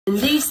And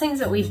these things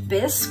that we've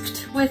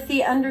bisqued with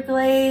the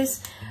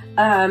underglaze,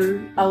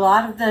 a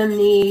lot of them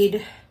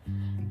need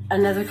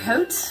another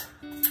coat.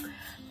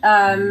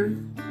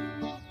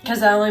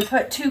 Because I only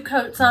put 2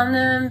 coats on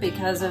them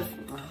because of,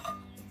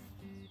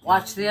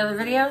 watch the other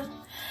video.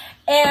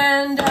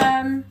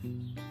 And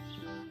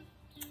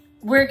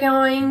we're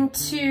going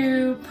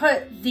to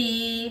put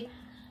the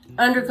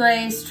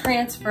underglaze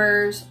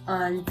transfers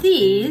on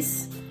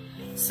these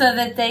so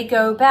that they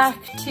go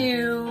back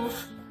to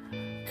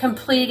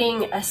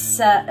completing a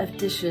set of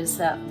dishes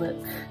that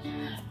look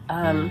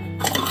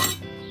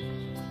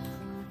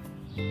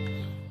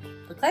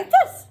like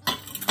this.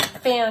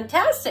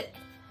 Fantastic.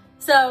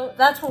 So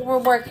that's what we're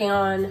working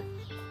on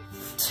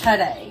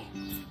today.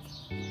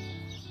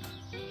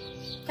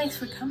 Thanks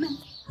for coming.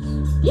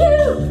 You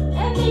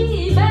and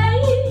me,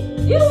 babe.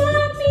 You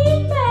and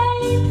me,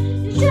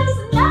 babe. It's just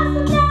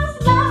nothing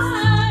else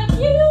like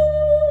you.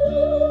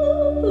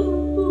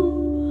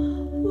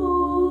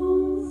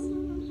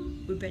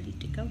 We're ready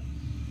to go.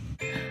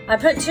 I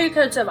put 2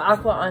 coats of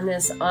aqua on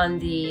this on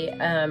the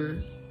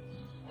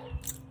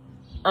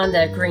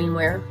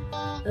greenware.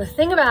 The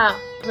thing about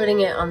putting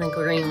it on the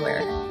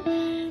greenware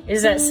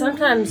is that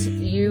sometimes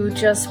you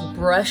just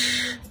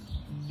brush,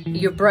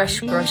 your brush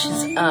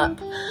brushes up,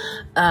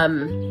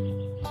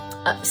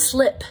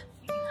 slip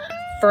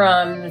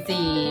from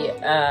the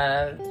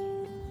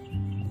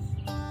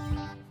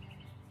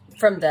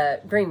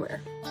greenware.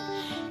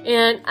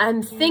 And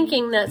I'm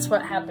thinking that's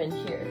what happened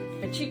here.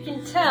 But you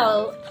can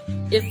tell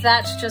if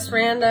that's just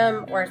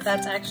random or if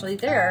that's actually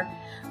there.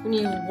 When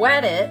you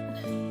wet it,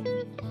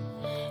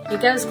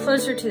 it goes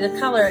closer to the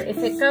color. If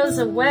it goes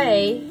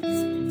away,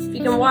 if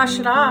you can wash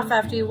it off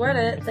after you wet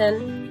it,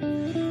 then,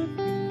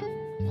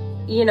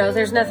 you know,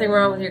 there's nothing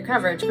wrong with your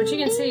coverage. But you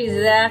can see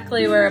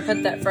exactly where I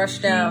put that brush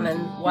down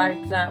and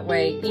wiped that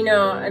way. You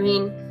know, I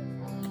mean,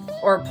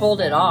 or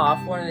pulled it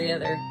off, one or the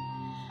other.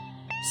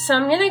 So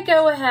I'm gonna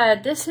go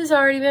ahead, this has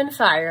already been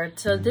fired,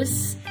 so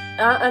this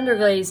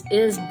underglaze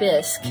is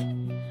Bisque.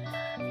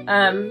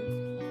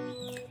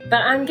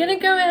 But I'm gonna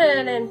go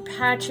ahead and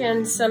patch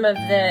in some of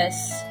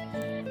this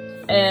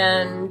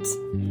and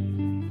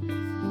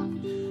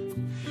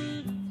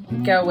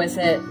go with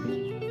it,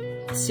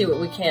 see what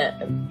we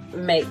can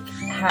make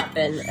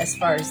happen as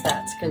far as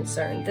that's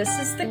concerned. This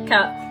is the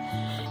cup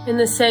in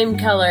the same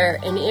color,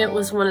 and it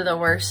was one of the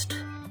worst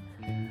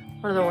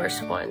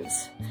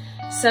ones.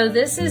 So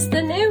this is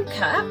the new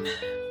cup,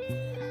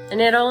 and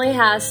it only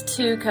has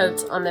 2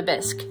 coats on the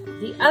bisque.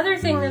 The other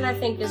thing that I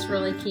think is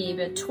really key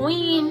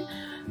between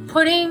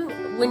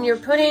when you're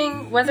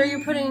putting, whether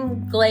you're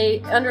putting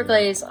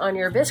underglaze on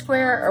your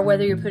bisqueware or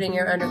whether you're putting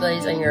your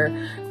underglaze on your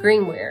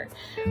greenware.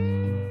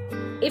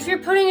 If you're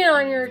putting it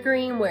on your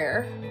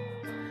greenware,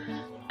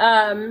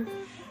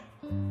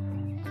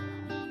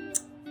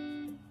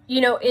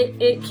 you know,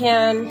 it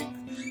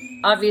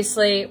can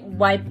obviously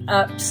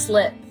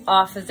slip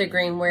off of the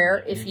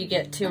greenware if you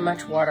get too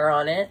much water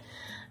on it.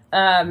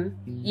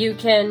 You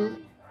can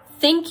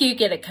think you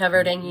get it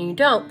covered and you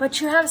don't, but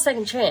you have a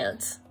second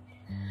chance.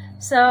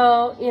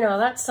 So, you know,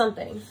 that's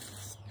something.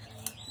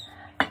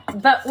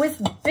 But with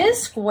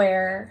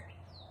bisqueware,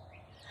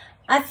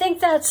 I think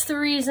that's the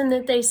reason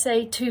that they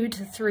say 2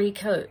 to 3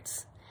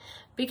 coats.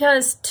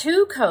 Because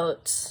 2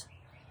 coats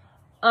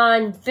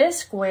on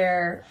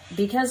bisqueware,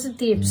 because of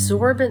the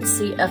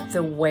absorbency of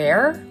the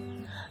ware,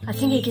 I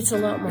think it gets a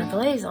lot more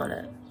glaze on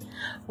it.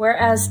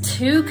 Whereas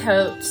 2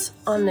 coats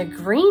on the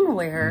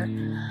greenware,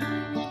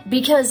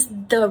 because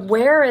the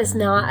ware is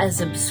not as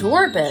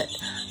absorbent,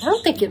 I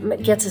don't think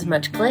it gets as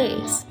much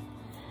glaze.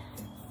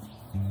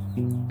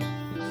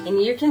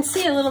 And you can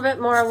see a little bit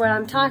more of what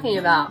I'm talking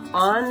about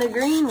on the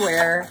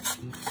greenware.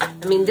 I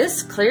mean,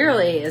 this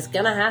clearly is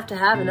gonna have to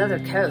have another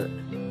coat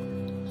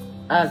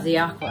of the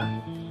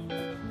aqua.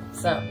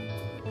 So,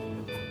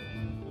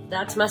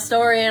 that's my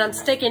story and I'm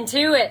sticking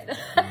to it.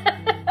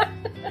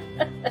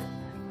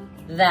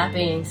 That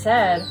being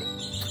said,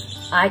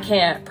 I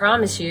can't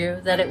promise you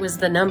that it was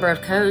the number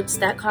of coats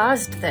that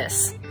caused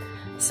this.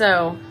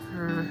 So,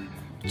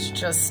 it's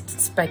just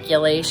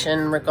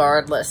speculation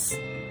regardless.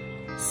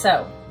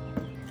 So,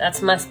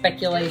 that's my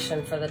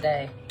speculation for the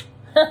day.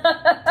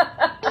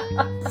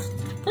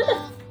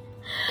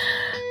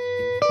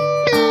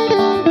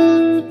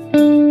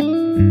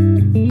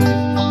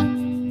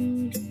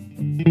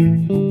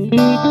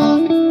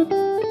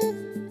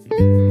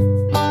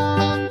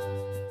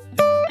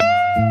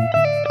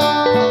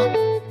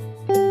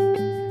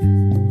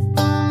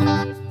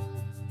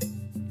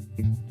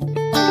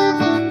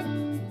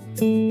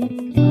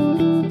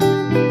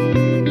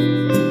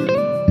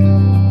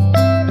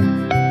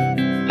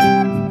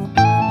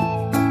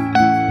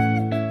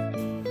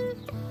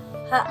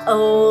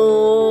 Uh-oh.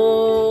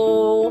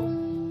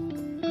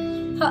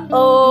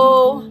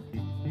 Uh-oh.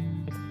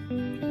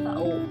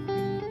 Uh-oh.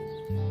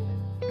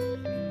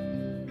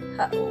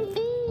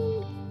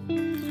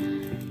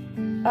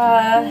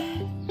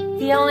 Uh-oh.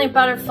 The only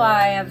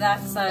butterfly of that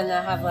sign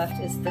that I have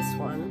left is this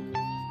one.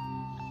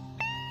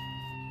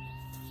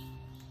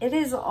 It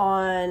is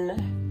on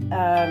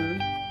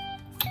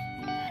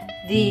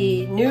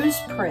the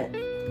newsprint.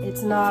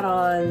 It's not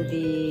on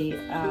the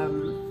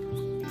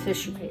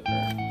tissue paper.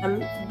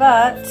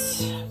 But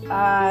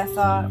I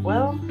thought,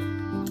 well,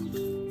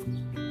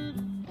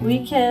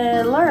 we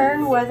can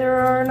learn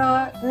whether or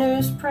not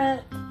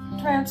newsprint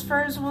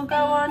transfers will go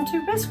on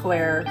to Bisque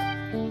ware.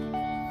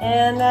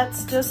 And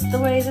that's just the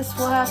way this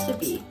will have to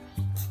be.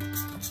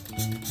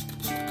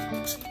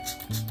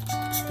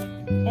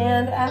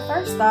 And at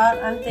first thought,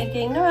 I'm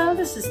thinking, no,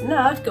 this is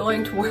not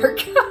going to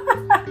work.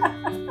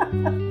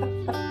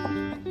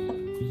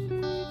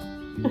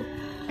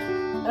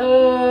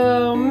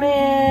 Oh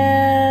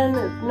man,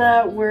 it's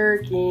not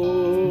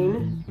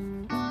working.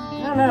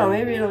 I don't know,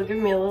 maybe it'll give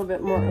me a little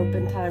bit more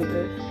open time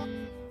to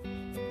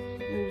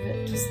move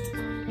it just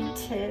a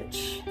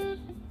titch.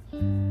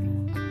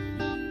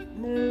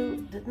 No,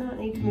 did not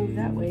need to move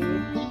that way.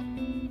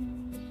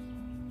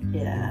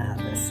 Yeah,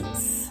 this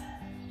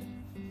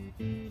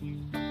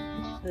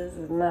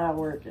is not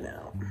working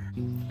out.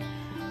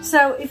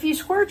 So if you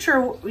squirt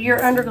your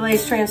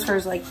underglaze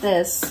transfers like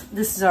this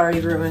is already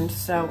ruined,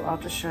 so I'll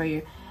just show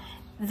you.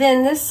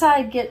 Then this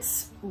side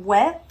gets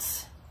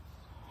wet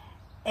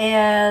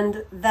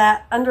and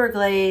that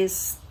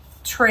underglaze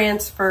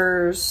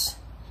transfers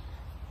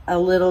a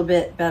little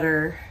bit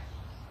better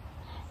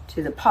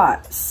to the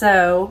pot.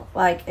 So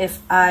like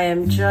if I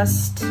am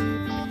just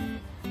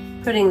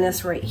putting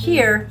this right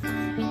here,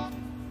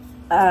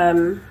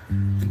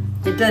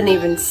 it doesn't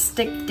even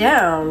stick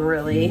down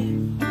really,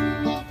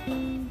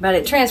 but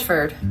it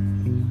transferred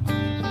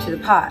to the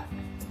pot.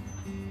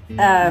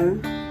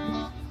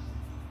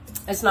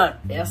 It's not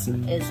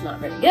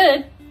very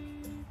good,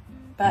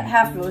 but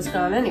half of it was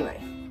gone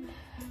anyway.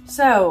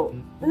 So,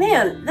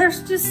 man, there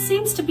just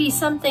seems to be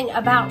something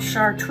about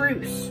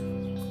chartreuse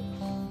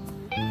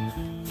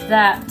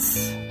that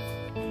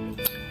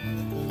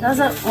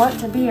doesn't want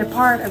to be a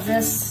part of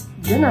this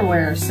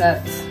dinnerware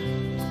set.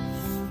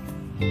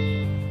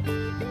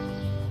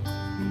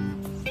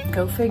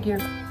 Go figure.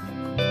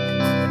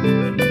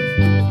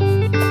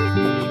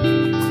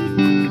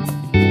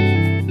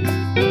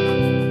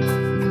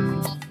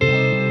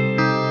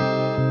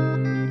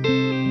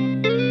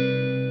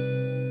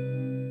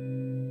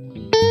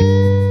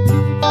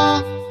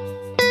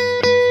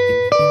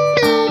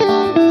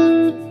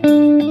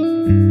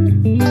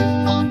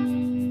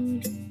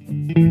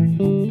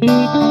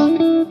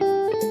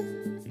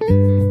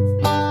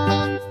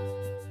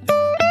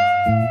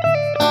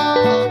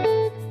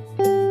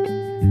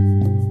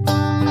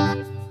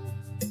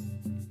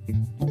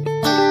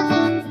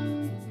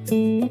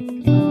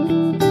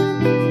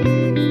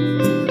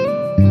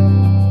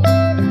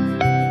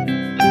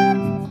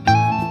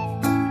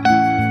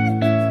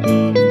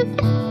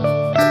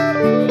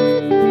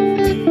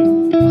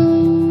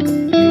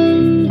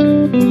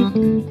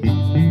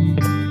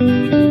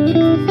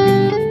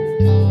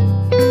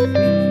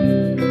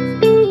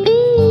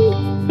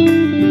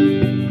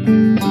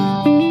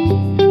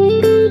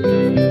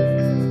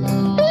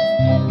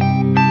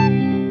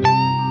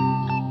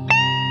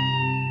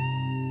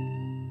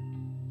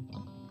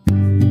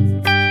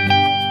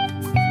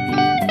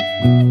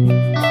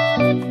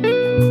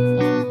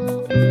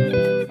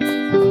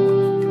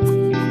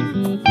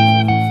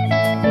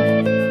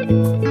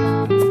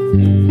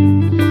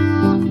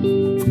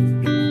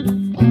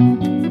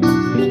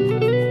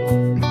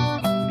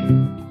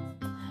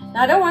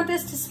 I don't want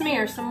this to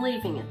smear, so I'm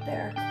leaving it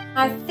there.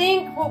 I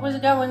think what was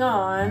going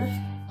on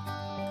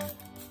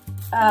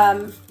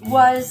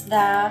was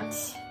that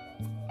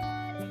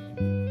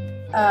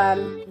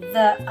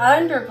the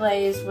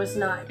underglaze was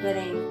not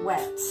getting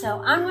wet.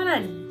 So I'm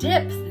gonna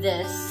dip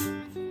this,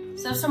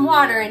 so some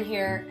water in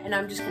here, and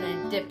I'm just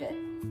gonna dip it.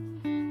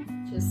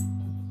 Just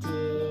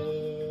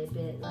dip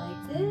it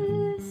like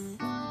this.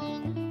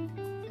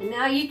 And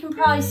now you can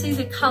probably see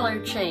the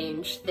color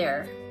change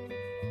there.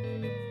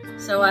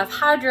 So I've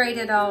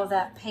hydrated all of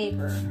that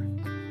paper.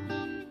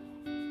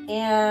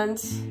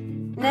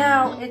 And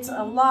now it's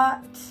a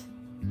lot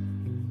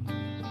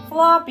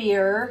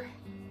floppier.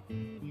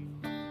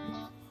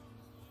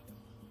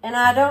 And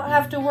I don't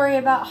have to worry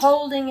about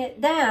holding it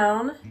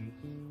down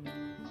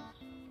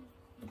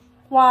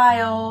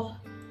while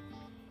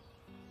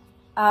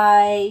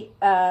I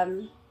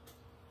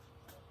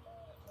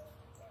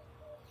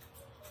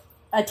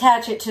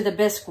attach it to the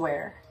bisque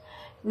ware.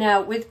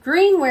 Now with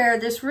greenware,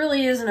 this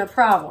really isn't a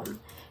problem.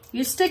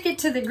 You stick it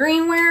to the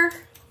greenware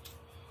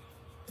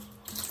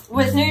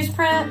with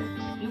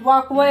newsprint, you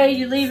walk away,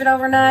 you leave it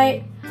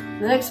overnight.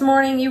 The next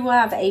morning you will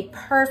have a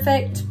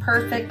perfect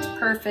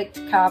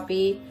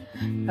copy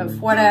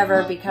of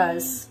whatever,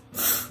 because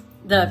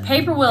the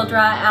paper will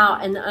dry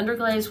out and the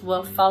underglaze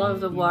will follow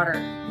the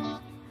water.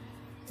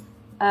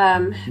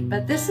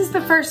 But this is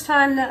the first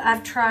time that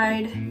I've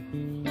tried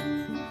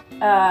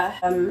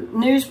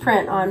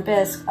newsprint on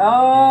Bisque.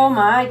 Oh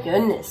my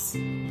goodness,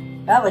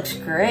 that looks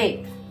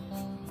great.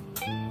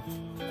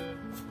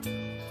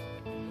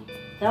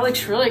 That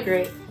looks really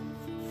great.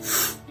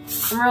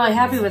 I'm really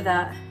happy with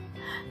that.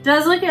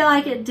 Does look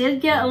like it did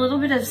get a little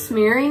bit of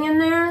smearing in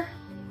there.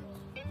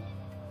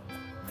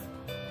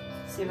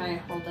 See if I can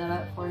hold that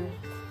up for you.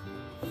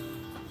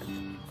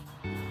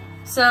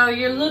 So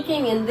you're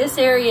looking in this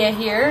area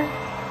here,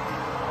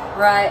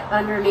 right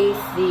underneath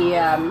the,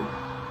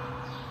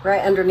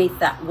 right underneath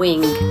that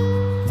wing.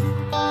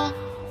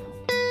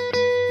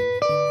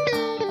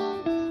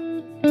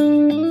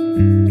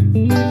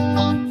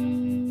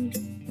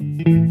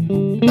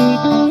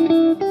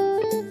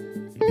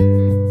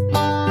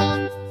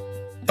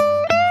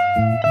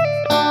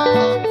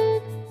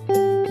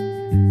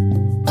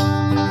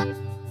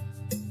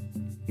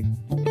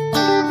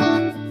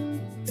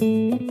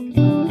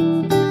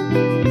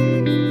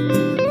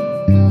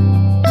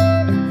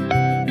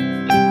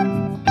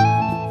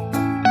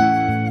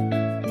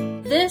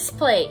 This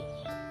plate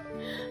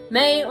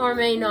may or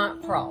may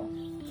not crawl,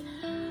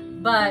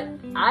 but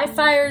I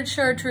fired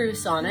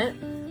chartreuse on it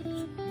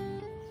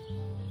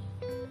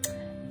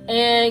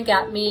and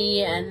got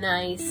me a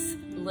nice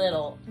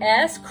little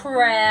S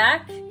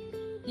crack.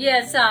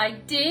 Yes, I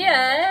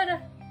did.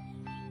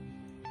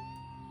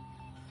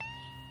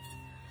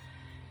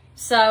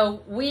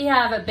 So we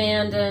have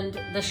abandoned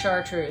the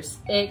chartreuse,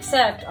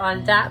 except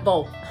on that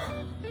bowl.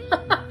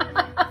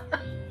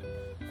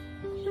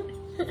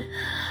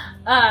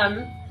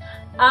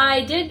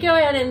 I did go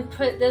ahead and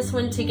put this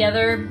one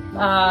together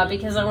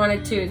because I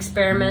wanted to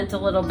experiment a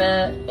little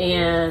bit,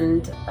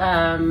 and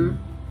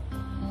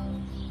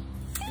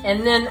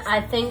then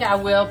I think I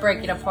will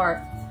break it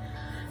apart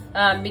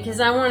because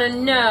I want to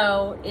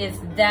know if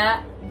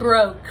that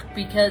broke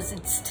because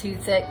it's too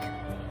thick.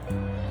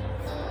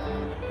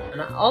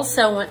 And I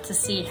also want to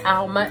see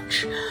how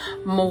much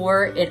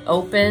more it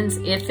opens,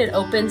 if it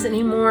opens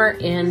anymore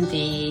in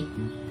the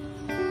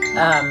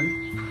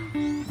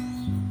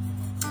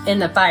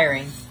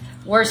firing.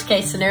 Worst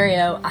case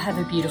scenario, I have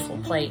a beautiful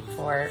plate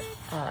for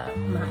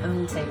my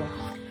own table.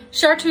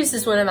 Chartreuse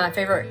is one of my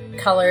favorite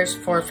colors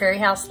for fairy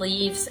house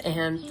leaves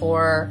and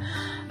for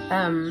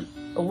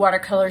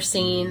watercolor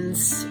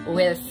scenes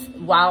with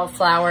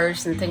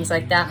wildflowers and things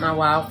like that. My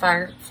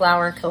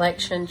wildflower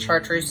collection,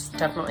 chartreuse is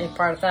definitely a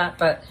part of that,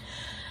 but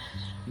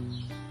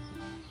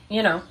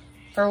you know,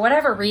 for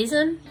whatever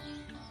reason,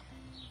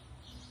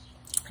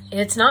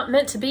 it's not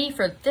meant to be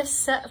for this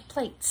set of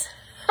plates.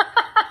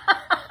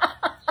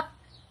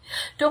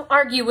 Don't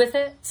argue with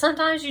it.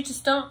 Sometimes you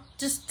just don't,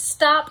 just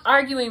stop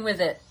arguing with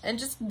it and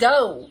just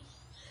go.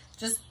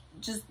 Just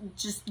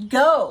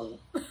go.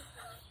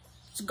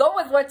 Just go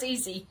with what's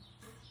easy.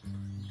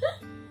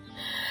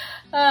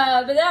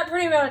 But that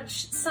pretty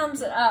much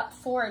sums it up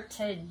for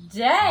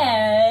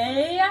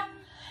today.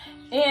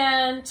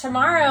 And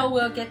tomorrow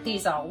we'll get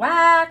these all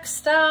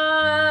waxed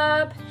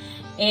up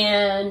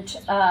and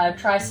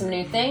try some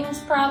new things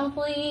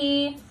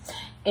probably.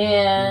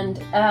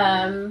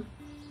 And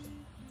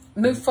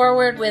move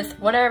forward with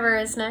whatever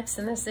is next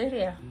in the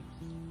studio.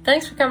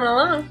 Thanks for coming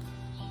along.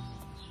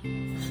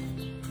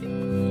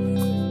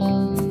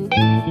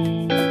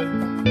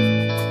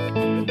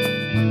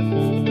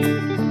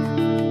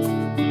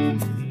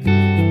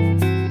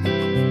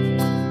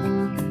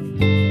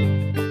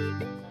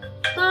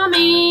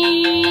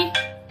 Mommy!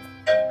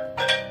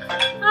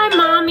 Hi,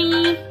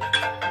 Mommy!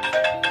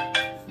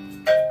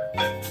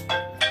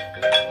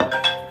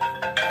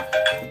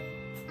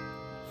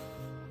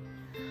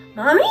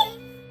 Mommy?